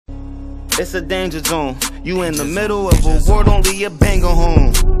It's a danger zone. You in the middle of a war, don't leave your banger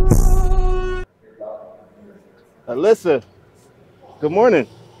home. Alyssa, good morning.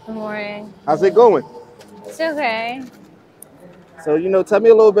 Good morning. How's it going? It's okay. So, tell me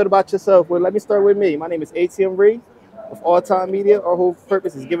a little bit about yourself. Well, let me start with me. My name is ATM Tik of All Time Media. Our whole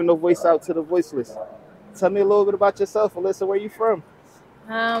purpose is giving the voice out to the voiceless. Tell me a little bit about yourself, Alyssa. Where you from?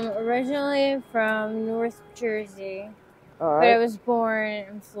 Originally from North Jersey, All but I right. was born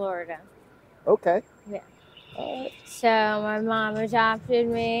in Florida. Okay. Yeah. All right. So my mom adopted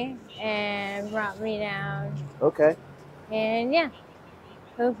me and brought me down. Okay. And yeah,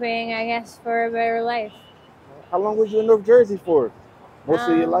 hoping, I guess, for a better life. How long was you in North Jersey for? Most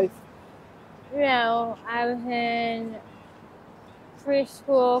of your Um, life? I was in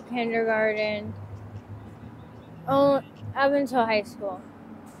preschool, kindergarten, up until high school.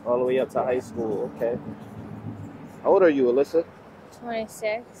 All the way up to high school. Okay. How old are you, Alyssa?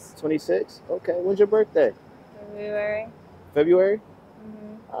 26. 26? Okay. When's your birthday? February. February?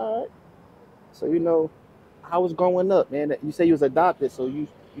 Mm-hmm. All right. So, how was growing up, man? You say you was adopted, so you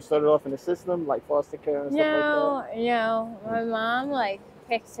started off in the system, like foster care and stuff like that? No. My mom,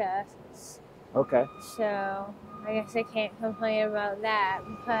 picked us. Okay. So, I guess I can't complain about that.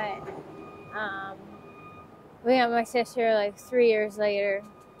 But, we got my sister, 3 years later.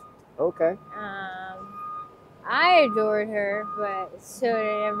 Okay. I adored her, but so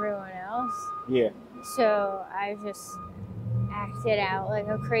did everyone else. Yeah. So, I just acted out like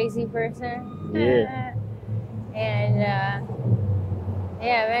a crazy person. Yeah. And,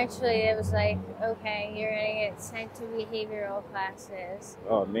 eventually it was like, okay, you're going to get sent to behavioral classes.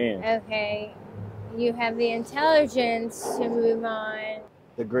 Oh, man. Okay, you have the intelligence to move on.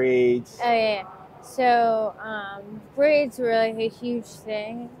 The grades. Oh, yeah. So, grades were a huge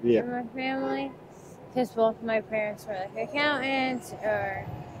thing in my family because both my parents were accountants or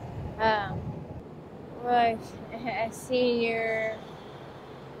a senior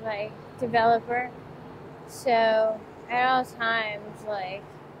developer. So, at all times,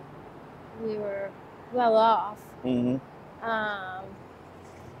 we were well off. Mm-hmm. I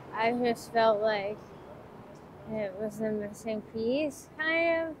just felt like it was the missing piece,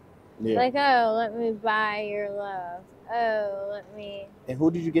 kind of. Yeah. Oh, let me buy your love. Oh, let me... And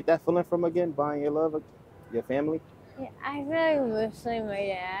who did you get that feeling from again? Buying your love? Your family? Yeah, I feel like mostly my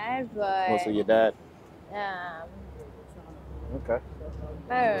dad, but... Mostly your dad? Okay.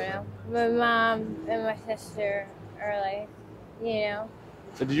 I don't know. My mom and my sister are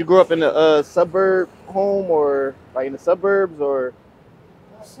So did you grow up in a suburb home or in the suburbs or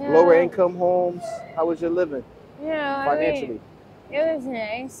lower income homes? How was your living financially? It was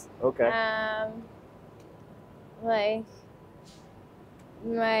nice. Okay.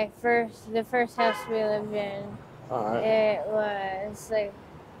 The first house we lived in, all right, it was I would say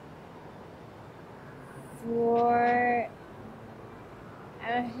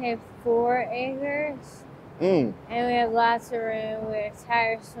 4 acres. And we had lots of room. We had a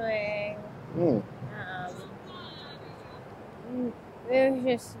tire swing. It was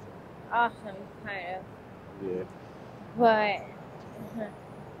just awesome, kind of. Yeah. But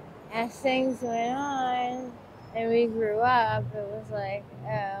as things went on and we grew up, it was oh,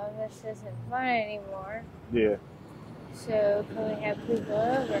 this isn't fun anymore. Yeah. So can we have people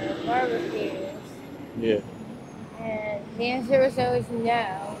over, barbecues? Yeah. And the answer was always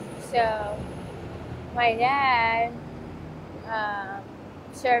no. So my dad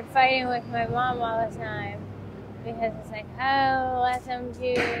started fighting with my mom all the time because it's oh, let them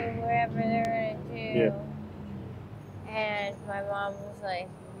do whatever they're going to do. Yeah. And my mom was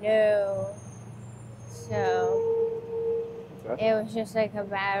no. So it was just a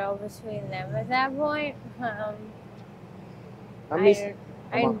battle between them at that point. How many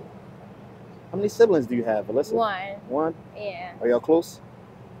siblings do you have, Alyssa? One. One? Yeah. Are y'all close?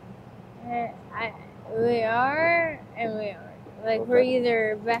 We are and we aren't. Okay. We're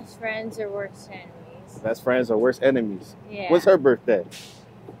either best friends or worst enemies. Best friends or worst enemies? Yeah. When's her birthday?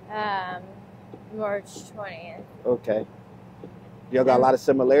 March 20th. Okay. Y'all got a lot of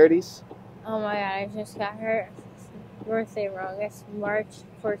similarities? Oh my god, I just got her birthday wrong. It's March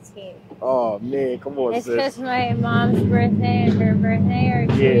 14th. Oh man, come on, it's sis. It's because my mom's birthday and her birthday are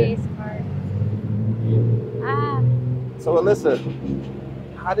 2 days apart. So Alyssa,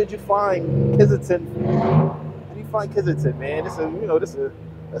 how did you find Kensington? How do you find Kensington, man? This is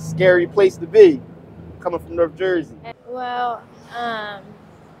a scary place to be, coming from North Jersey. Well,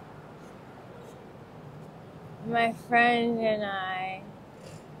 my friend and I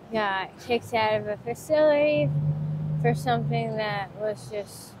got kicked out of a facility for something that was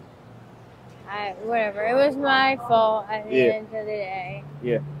just, whatever. It was my fault at the end of the day.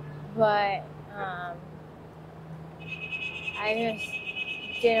 Yeah. but I just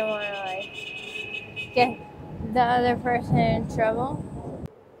didn't want to like get the other person in trouble.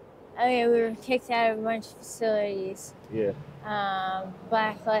 I mean, we were kicked out of a bunch of facilities. Yeah.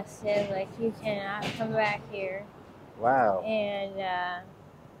 Blacklisted, like you cannot come back here. Wow. And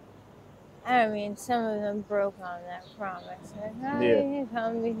I mean, some of them broke on that promise. Like, oh, Yeah. you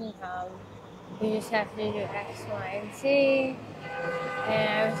can come. You just have to do X, Y, and Z. And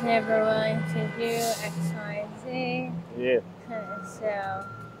I was never willing to do X, Y, and Z. Yeah. So,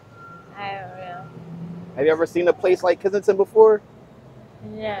 I don't know. Have you ever seen a place like Kensington before?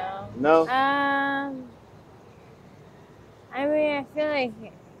 No. No? I mean, I feel like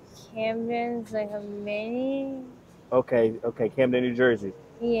Camden's like a mini. Okay, Camden, New Jersey.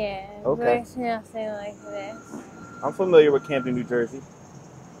 Yeah, Okay. but it's nothing like this. I'm familiar with Camden, New Jersey.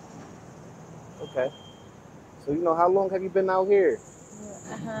 Okay. So, how long have you been out here?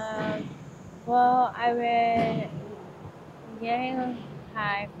 Well, I've been getting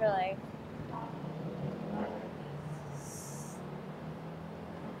high for like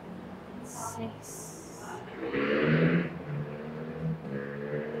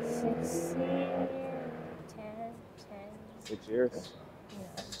 6 years.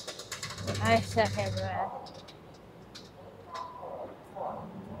 Yeah. I suck at math.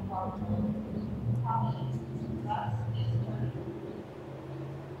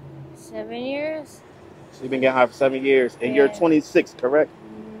 Seven years? So you've been getting high for 7 years, and you're 26, correct?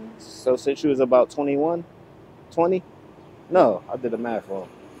 Mm-hmm. So since you was about 21, 20? No, I did the math wrong.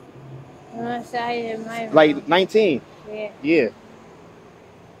 Unless I did mine wrong. Like 19. Yeah.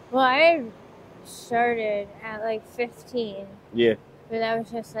 Well, I started at like 15. Yeah. But that was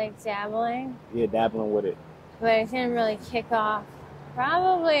just like dabbling. Yeah, dabbling with it. But it didn't really kick off.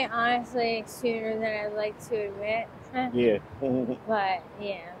 Probably, honestly, sooner than I'd like to admit. Yeah. But,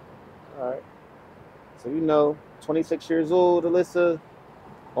 yeah. All right. So, 26 years old, Alyssa.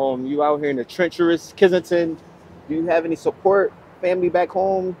 You out here in the treacherous Kensington. Do you have any support? Family back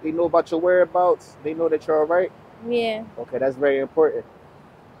home? They know about your whereabouts? They know that you're all right? Yeah. Okay, that's very important.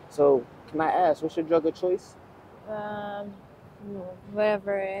 So, can I ask, what's your drug of choice?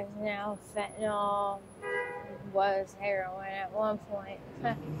 Whatever it is now. Fentanyl was heroin at one point.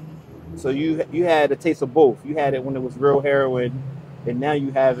 So you had a taste of both. You had it when it was real heroin, and now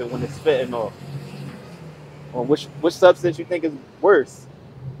you have it when it's fentanyl. Or which substance you think is worse?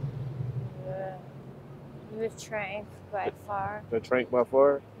 The trank by far. The trank by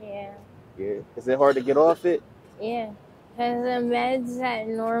far? Yeah. Yeah. Is it hard to get off it? Yeah. Because the meds that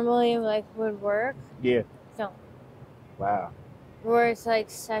normally would work. Yeah. Don't. Wow. Or it's like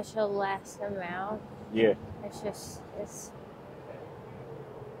such a less amount. Yeah. It's.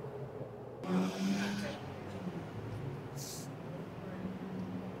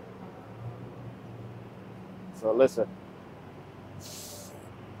 So listen.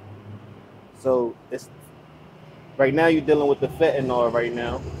 So it's right now you're dealing with the fentanyl right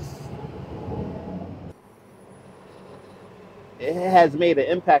now. It has made an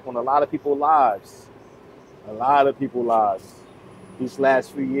impact on a lot of people's lives. These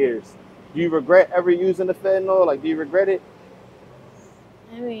last few years. Do you regret ever using the fentanyl? Like, do you regret it?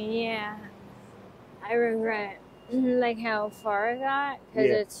 I mean, yeah. I regret like how far I got because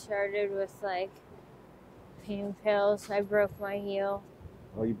it started with like pain pills. I broke my heel.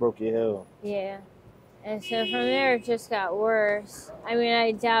 Oh, you broke your heel. Yeah. And so from there it just got worse. I mean,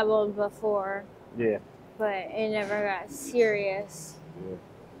 I dabbled before. Yeah. But it never got serious. Yeah.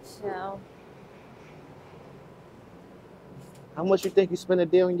 So. How much you think you spend a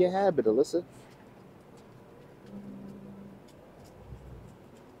day on your habit, Alyssa? It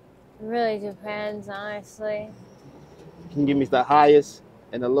really depends, honestly. Can you give me the highest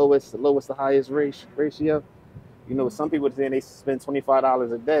and the lowest, the highest ratio? Some people saying they spend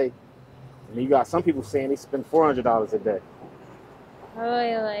 $25 a day, and you got some people saying they spend $400 a day.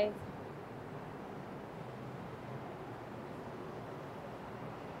 Probably like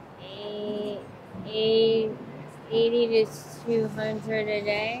 80 to 200 a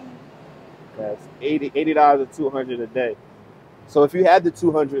day. That's $80 to $200 a day. So if you had the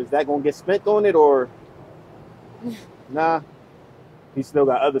 200, is that gonna get spent on it or nah? You still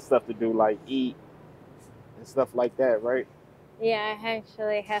got other stuff to do, like eat and stuff like that, right? Yeah, I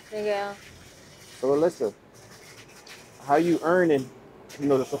actually have to go. So Alyssa, how you earning,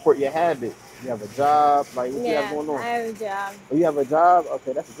 to support your habit? You have a job, like what you have going on? I have a job. Oh, you have a job?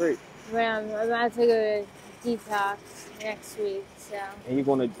 Okay, that's great. But I'm about to go to detox next week, so. And you're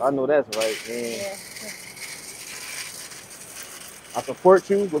gonna, I know that's right, man. Yeah. I support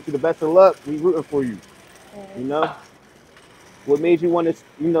you. Wish you the best of luck. We rooting for you. Yeah. What made you want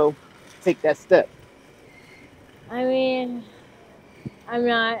to, take that step? I mean, I'm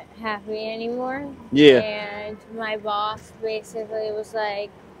not happy anymore. Yeah. And my boss basically was like,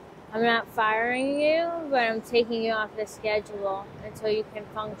 I'm not firing you, but I'm taking you off the schedule until you can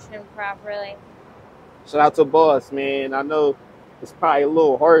function properly. Shout out to boss, man. I know it's probably a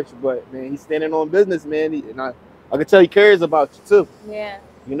little harsh, but man, he's standing on business, man. And I can tell he cares about you too. Yeah.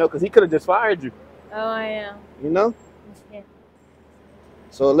 You know, because he could have just fired you. Oh, I know. You know? Yeah.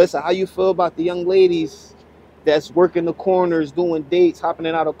 So, Alyssa, how you feel about the young ladies that's working the corners, doing dates, hopping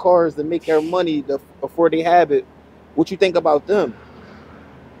in out of cars to make their money before they have it? What you think about them?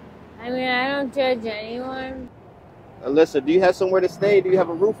 I mean, I don't judge anyone. Alyssa, do you have somewhere to stay? Do you have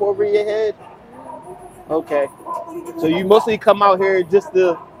a roof over your head? Okay. So you mostly come out here just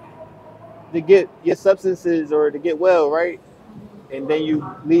to get your substances or to get well, right? And then you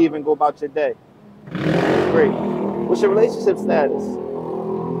leave and go about your day. Great. What's your relationship status?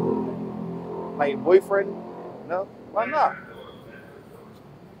 Like boyfriend? No? Why not?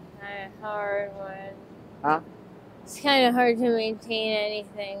 Kind of hard when. Huh? It's kind of hard to maintain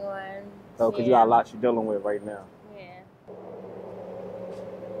anything when. Oh, because you got a lot you're dealing with right now. Yeah.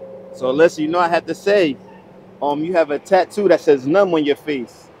 So, Alyssa, you know I have to say, you have a tattoo that says numb on your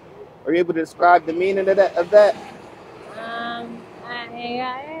face. Are you able to describe the meaning of that? I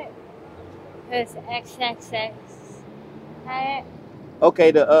got it. It's XXX. Got it.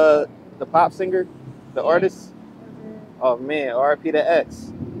 Okay, the pop singer, the artist. Mm-hmm. Oh man, R.I.P. to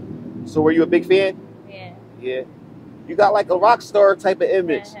X. So were you a big fan? Yeah. Yeah. You got like a rock star type of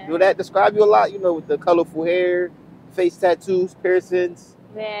image. Do that describe you a lot? You know, with the colorful hair, face tattoos, piercings.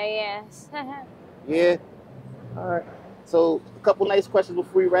 Yeah. Yes. Yeah. All right. So a couple nice questions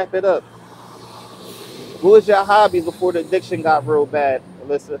before we wrap it up. What was your hobby before the addiction got real bad,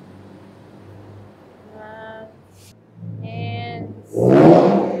 Alyssa? And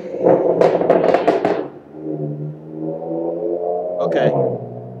okay.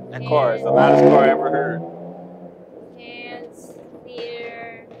 That car is the loudest car I ever heard. Dance,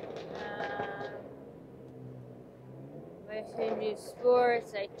 theater. I should do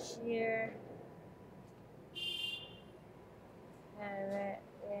sports. I cheer.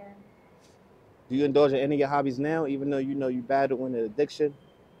 Yeah. Do you indulge in any of your hobbies now, even though you know you battle an addiction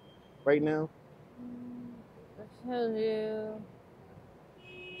right now? I still do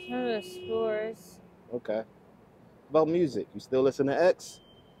some of the sports. Okay. About music, you still listen to X?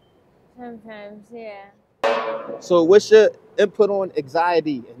 Sometimes, yeah. So what's your input on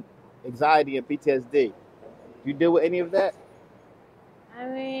anxiety and PTSD? You deal with any of that? I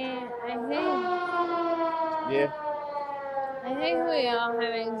mean, Yeah. I think we all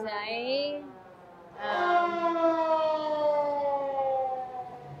have anxiety.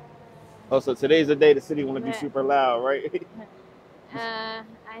 Oh, so today's the day the city want to be super loud, right? I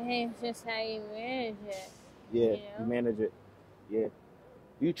think it's just how you manage it. Yeah, you manage it. Yeah.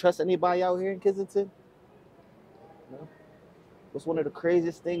 Do you trust anybody out here in Kensington? No? What's one of the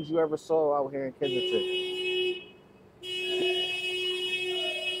craziest things you ever saw out here in Kensington?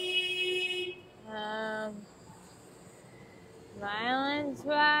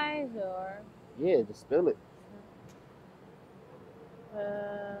 Violence-wise, or? Yeah, just spill it. I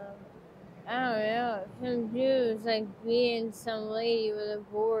don't know. Some dudes like beating some lady with a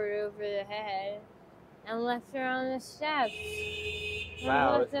board over the head and left her on the steps.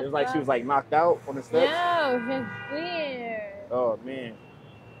 Wow, it was like she was like knocked out on the steps? No, just beating her. Oh, man.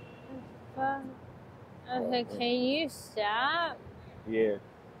 I was like, can you stop? Yeah.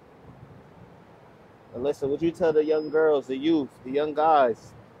 Alyssa, would you tell the young girls, the youth, the young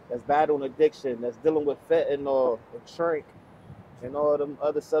guys that's battling addiction, that's dealing with fentanyl and shrink and all them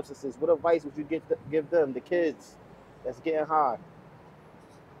other substances, what advice would you give them, the kids that's getting high?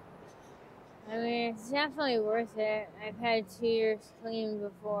 I mean, it's definitely worth it. I've had 2 years clean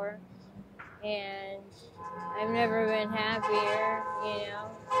before, and I've never been happier, you know.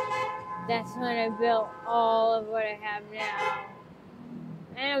 That's when I built all of what I have now.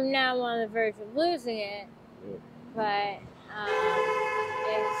 And I'm now on the verge of losing it, but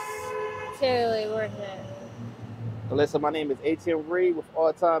it's totally worth it. Alyssa, my name is ATM Tik with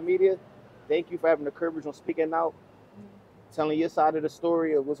All Time Media. Thank you for having the courage on speaking out, telling your side of the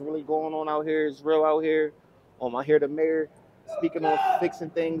story of what's really going on out here. It's real out here. I hear the mayor speaking on fixing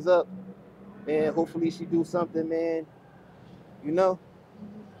things up. Man, hopefully she do something, man. You know?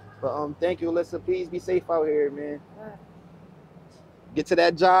 But thank you, Alyssa. Please be safe out here, man. Get to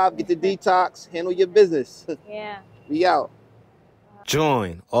that job, get the detox, handle your business. Yeah. We out.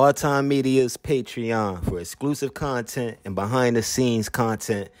 Join All Time Media's Patreon for exclusive content and behind-the-scenes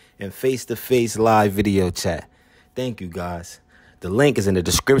content and face-to-face live video chat. Thank you, guys. The link is in the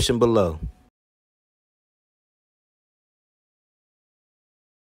description below.